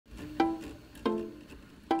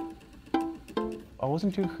I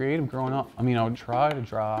wasn't too creative growing up. I mean, I would try to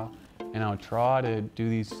draw and I would try to do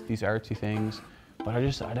these artsy things, but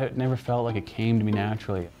I never felt like it came to me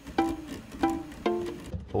naturally.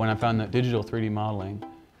 But when I found that digital 3D modeling,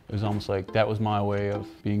 it was almost like that was my way of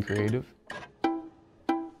being creative.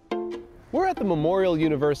 We're at the Memorial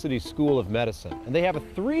University School of Medicine, and they have a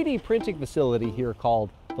 3D printing facility here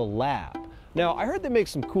called the Lab. Now, I heard they make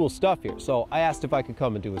some cool stuff here, so I asked if I could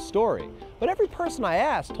come and do a story. But every person I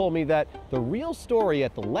asked told me that the real story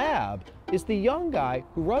at the Lab is the young guy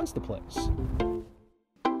who runs the place.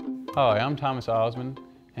 Hi, I'm Thomas Osmond,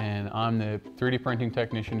 and I'm the 3D printing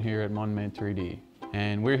technician here at MUN Med 3D.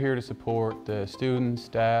 And we're here to support the students,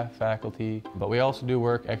 staff, faculty, but we also do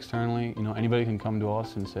work externally. You know, anybody can come to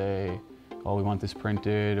us and say, oh, we want this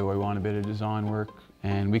printed, or we want a bit of design work,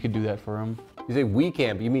 and we could do that for them. You say we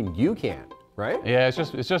can't, but you mean you can't, right? Yeah,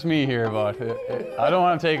 it's just me here, but I don't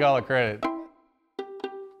want to take all the credit.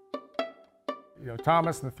 You know,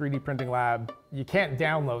 Thomas and the 3D printing lab, you can't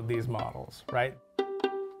download these models, right?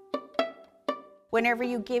 Whenever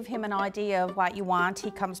you give him an idea of what you want,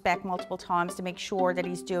 he comes back multiple times to make sure that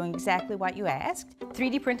he's doing exactly what you asked.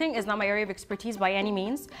 3D printing is not my area of expertise by any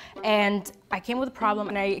means, and I came with a problem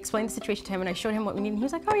and I explained the situation to him and I showed him what we needed and he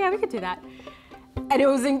was like, oh yeah, we could do that. And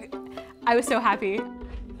I was so happy.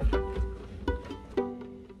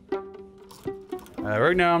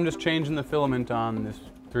 Right now I'm just changing the filament on this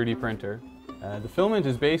 3D printer. The filament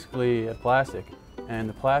is basically a plastic, and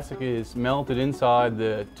the plastic is melted inside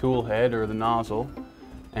the tool head or the nozzle,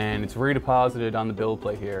 and it's redeposited on the build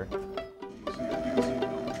plate here.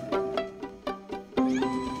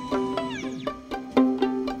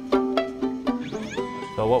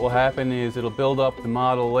 So what will happen is it'll build up the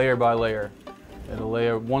model layer by layer. It'll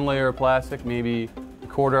layer one layer of plastic, maybe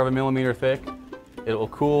 1/4 of a millimeter thick. It will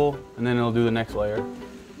cool, and then it'll do the next layer.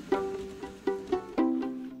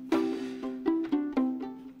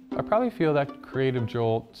 I probably feel that creative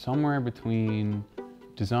jolt somewhere between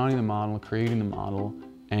designing the model, creating the model,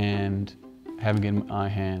 and having it in my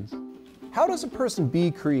hands. How does a person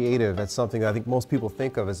be creative at something that I think most people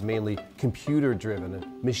think of as mainly computer-driven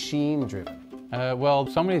and machine-driven? Well,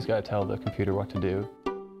 somebody's got to tell the computer what to do.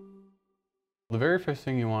 The very first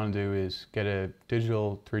thing you want to do is get a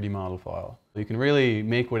digital 3D model file. You can really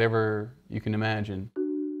make whatever you can imagine.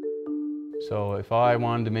 So if I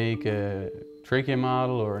wanted to make a trachea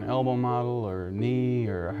model or an elbow model or a knee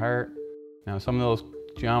or a heart, now some of those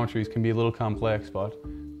geometries can be a little complex, but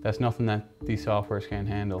that's nothing that these softwares can't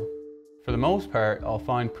handle. For the most part, I'll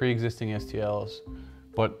find pre-existing STLs,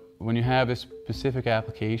 but when you have a specific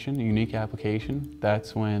application, a unique application,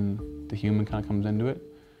 that's when the human kind of comes into it.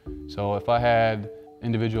 So if I had an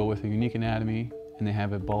individual with a unique anatomy and they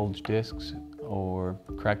have a bulged discs or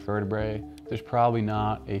cracked vertebrae, there's probably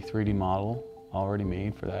not a 3D model already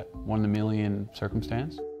made for that 1 in a million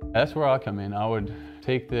circumstance. That's where I come in. I would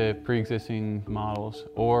take the pre-existing models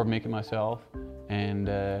or make it myself and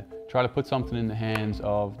try to put something in the hands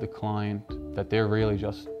of the client that they're really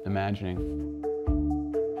just imagining.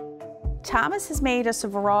 Thomas has made us a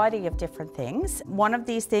variety of different things. One of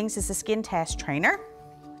these things is a skin test trainer,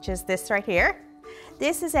 which is this right here.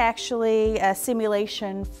 This is actually a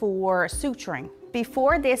simulation for suturing.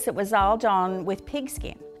 Before this, it was all done with pig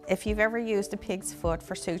skin. If you've ever used a pig's foot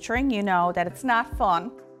for suturing, you know that it's not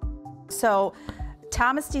fun. So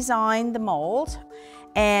Thomas designed the mold,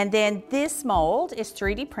 and then this mold is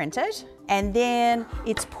 3D printed, and then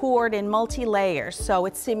it's poured in multi-layers, so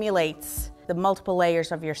it simulates the multiple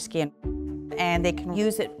layers of your skin. And they can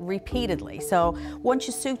use it repeatedly. So once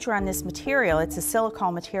you suture on this material, it's a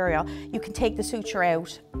silicone material, you can take the suture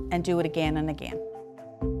out and do it again and again.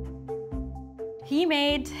 He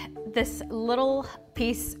made this little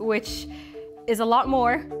piece which is a lot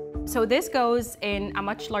more. So this goes in a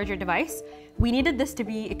much larger device. We needed this to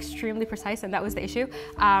be extremely precise, and that was the issue.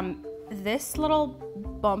 This little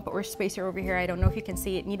bump or spacer over here, I don't know if you can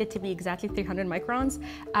see it, needed to be exactly 300 microns.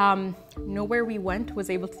 Nowhere we went was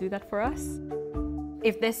able to do that for us.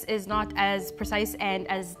 If this is not as precise and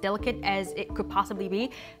as delicate as it could possibly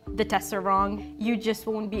be, the tests are wrong. You just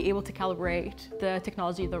won't be able to calibrate the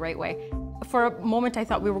technology the right way. For a moment, I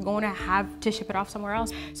thought we were going to have to ship it off somewhere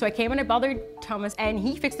else. So I came and I bothered Thomas, and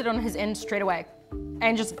he fixed it on his end straight away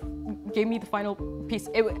and just gave me the final piece.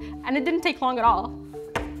 And it didn't take long at all.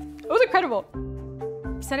 It was incredible.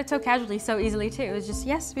 He said it so casually, so easily too. It was just,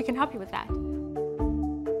 yes, we can help you with that.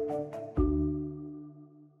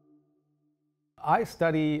 I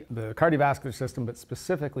study the cardiovascular system, but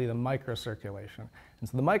specifically the microcirculation. And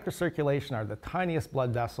so the microcirculation are the tiniest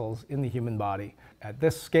blood vessels in the human body. At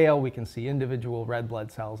this scale, we can see individual red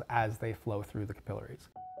blood cells as they flow through the capillaries.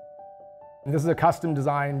 And this is a custom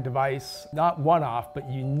designed device, not one-off, but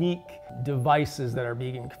unique devices that are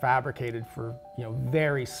being fabricated for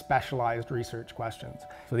very specialized research questions.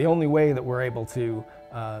 So the only way that we're able to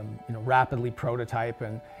rapidly prototype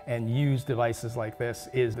and use devices like this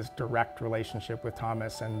is this direct relationship with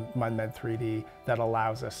Thomas and MUN Med 3D that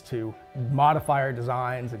allows us to modify our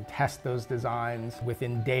designs and test those designs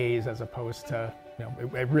within days, as opposed to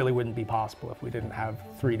it really wouldn't be possible if we didn't have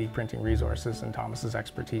 3D printing resources and Thomas's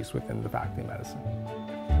expertise within the Faculty of Medicine.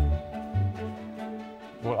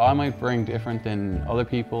 What I might bring different than other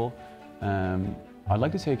people, I'd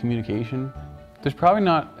like to say communication. There's probably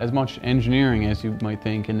not as much engineering as you might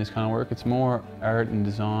think in this kind of work. It's more art and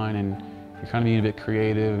design, and you're kind of being a bit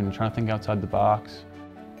creative and trying to think outside the box.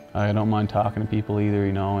 I don't mind talking to people either,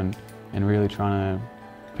 and really trying to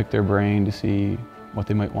pick their brain to see what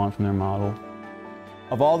they might want from their model.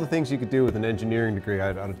 Of all the things you could do with an engineering degree,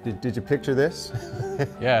 did you picture this?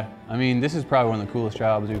 Yeah, I mean, this is probably one of the coolest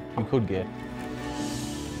jobs you could get.